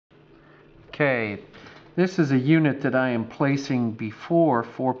Okay, this is a unit that I am placing before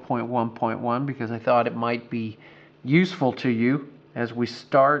 4.1.1 because I thought it might be useful to you as we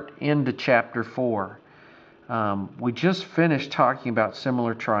start into Chapter 4. We just finished talking about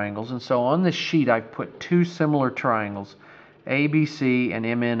similar triangles, and so on this sheet I've put two similar triangles, ABC and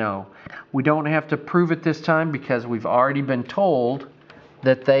MNO. We don't have to prove it this time because we've already been told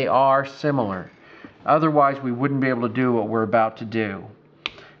that they are similar. Otherwise, we wouldn't be able to do what we're about to do.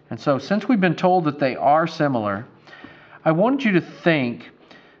 And so since we've been told that they are similar, I want you to think,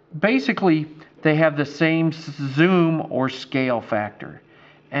 basically, they have the same zoom or scale factor.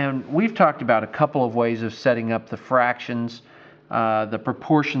 And we've talked about a couple of ways of setting up the fractions, the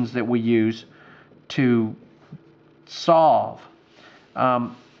proportions that we use to solve.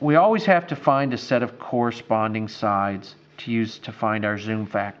 We always have to find a set of corresponding sides to use to find our zoom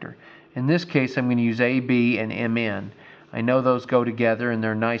factor. In this case, I'm going to use AB and MN. I know those go together and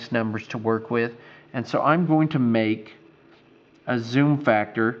they're nice numbers to work with. And so I'm going to make a zoom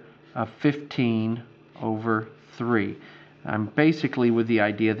factor of 15/3. I'm basically with the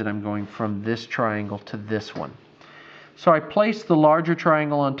idea that I'm going from this triangle to this one. So I place the larger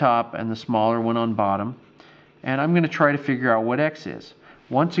triangle on top and the smaller one on bottom. And I'm going to try to figure out what x is.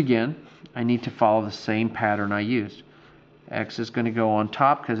 Once again, I need to follow the same pattern I used. X is going to go on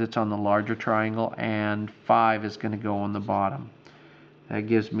top because it's on the larger triangle, and 5 is going to go on the bottom. That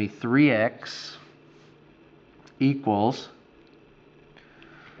gives me 3x equals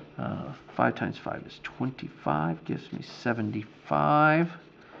 5 times 5 is 25, gives me 75.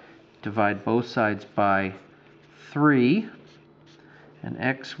 Divide both sides by 3, and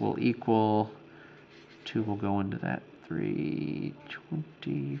x will equal 2 will go into that,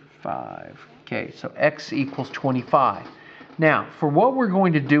 325. Okay, so x equals 25. Now, for what we're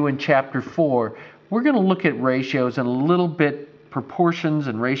going to do in Chapter 4, we're going to look at ratios in a little bit, proportions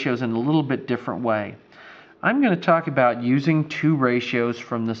and ratios in a little bit different way. I'm going to talk about using two ratios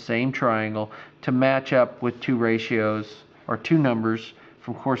from the same triangle to match up with two ratios or two numbers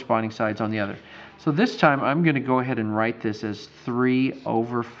from corresponding sides on the other. So this time I'm going to go ahead and write this as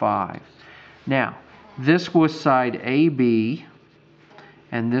 3/5. Now, this was side AB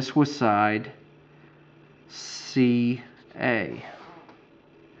and this was side CA.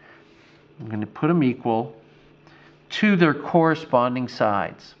 I'm going to put them equal to their corresponding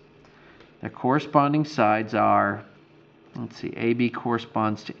sides. Their corresponding sides are, let's see, AB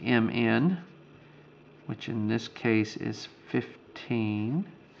corresponds to MN, which in this case is 15,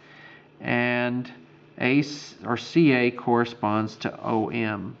 and CA corresponds to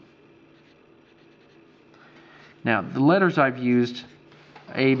OM. Now, the letters I've used,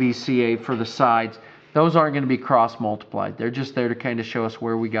 AB, CA, for the sides, those aren't going to be cross-multiplied. They're just there to kind of show us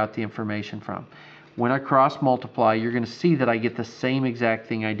where we got the information from. When I cross-multiply, you're going to see that I get the same exact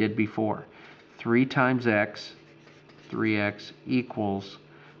thing I did before. 3 times x, 3x, equals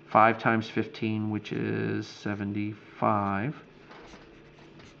 5 times 15, which is 75,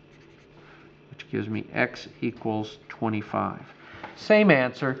 which gives me x equals 25. Same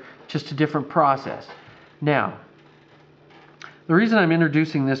answer, just a different process. Now, the reason I'm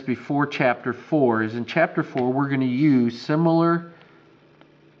introducing this before Chapter 4 is in Chapter 4 we're going to use similar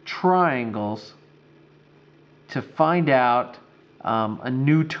triangles to find out a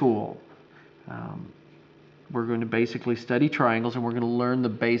new tool. We're going to basically study triangles and we're going to learn the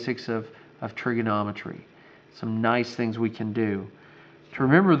basics of trigonometry. Some nice things we can do. To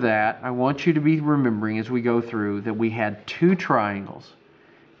remember that, I want you to be remembering as we go through that we had two triangles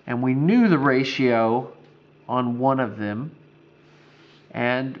and we knew the ratio on one of them,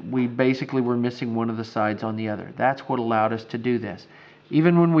 and we basically were missing one of the sides on the other. That's what allowed us to do this.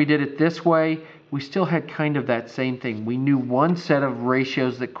 Even when we did it this way, we still had kind of that same thing. We knew one set of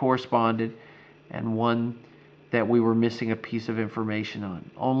ratios that corresponded and one that we were missing a piece of information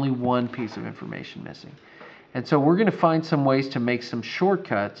on. Only one piece of information missing. And so we're going to find some ways to make some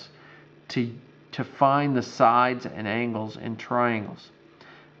shortcuts to find the sides and angles in triangles.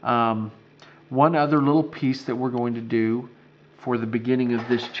 One other little piece that we're going to do for the beginning of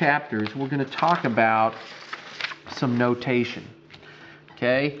this chapter is we're going to talk about some notation.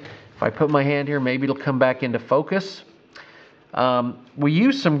 Okay, if I put my hand here, maybe it'll come back into focus. We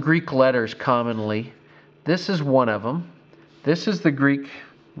use some Greek letters commonly. This is one of them. This is the Greek,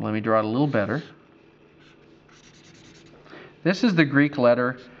 let me draw it a little better. This is the Greek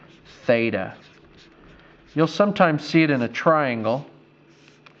letter theta. You'll sometimes see it in a triangle.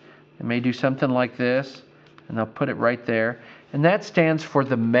 It may do something like this, and they'll put it right there. And that stands for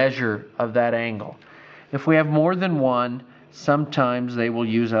the measure of that angle. If we have more than one, sometimes they will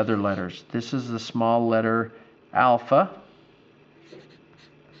use other letters. This is the small letter alpha.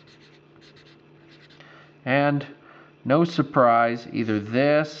 And no surprise, either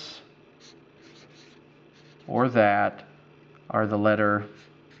this or that are the letter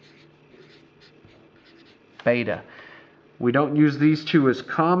beta. We don't use these two as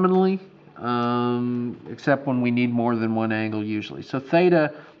commonly, except when we need more than one angle usually. So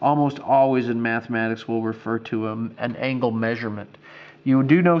theta almost always in mathematics will refer to an angle measurement. You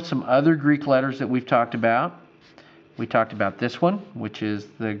do know some other Greek letters that we've talked about. We talked about this one, which is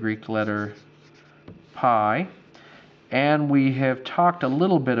the Greek letter pi. And we have talked a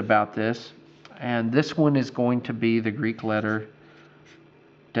little bit about this. And this one is going to be the Greek letter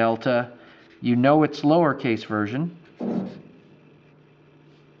delta. You know its lowercase version,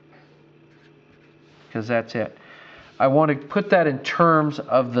 because that's it. I want to put that in terms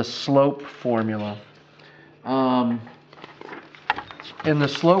of the slope formula. In the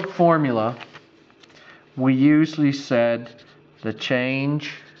slope formula, we usually said the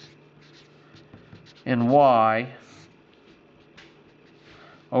change in y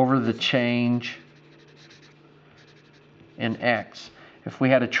over the change in x. If we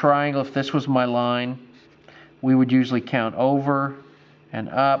had a triangle, if this was my line, we would usually count over and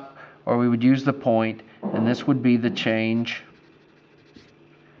up, or we would use the point, and this would be the change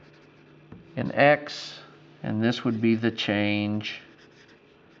in x, and this would be the change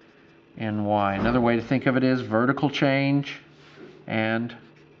in y. Another way to think of it is vertical change and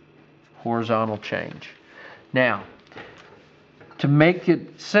horizontal change. Now, to make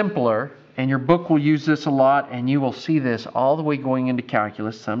it simpler, and your book will use this a lot, and you will see this all the way going into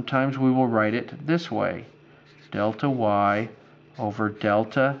calculus. Sometimes we will write it this way: delta y over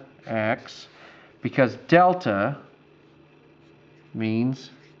delta x, because delta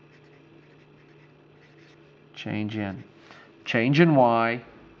means change in y,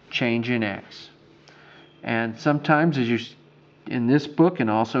 change in x. And sometimes in this book, and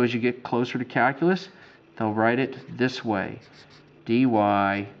also as you get closer to calculus, they'll write it this way: dy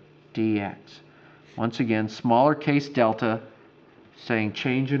dx. Once again, smaller case delta, saying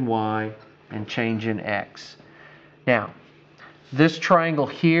change in y and change in x. Now, this triangle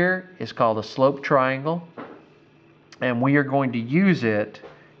here is called a slope triangle, and we are going to use it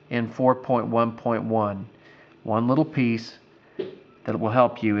in 4.1.1. One little piece that will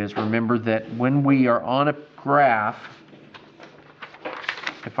help you is remember that when we are on a graph,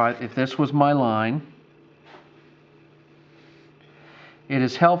 if this was my line, it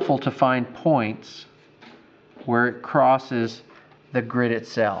is helpful to find points where it crosses the grid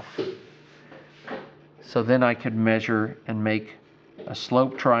itself. So then I could measure and make a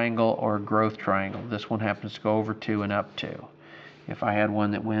slope triangle or a growth triangle. This one happens to go over 2 and up 2. If I had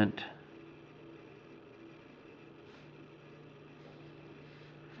one that went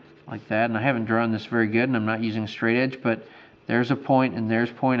like that, and I haven't drawn this very good, and I'm not using a straight edge, but there's a point and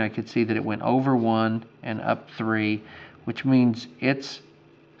there's a point, I could see that it went over 1 and up 3, which means its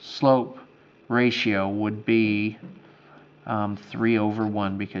slope ratio would be 3 over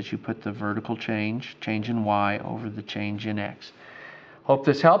 1, because you put the vertical change in y, over the change in x. Hope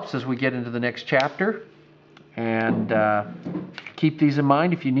this helps as we get into the next chapter. And keep these in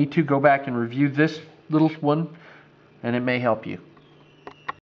mind. If you need to, go back and review this little one, and it may help you.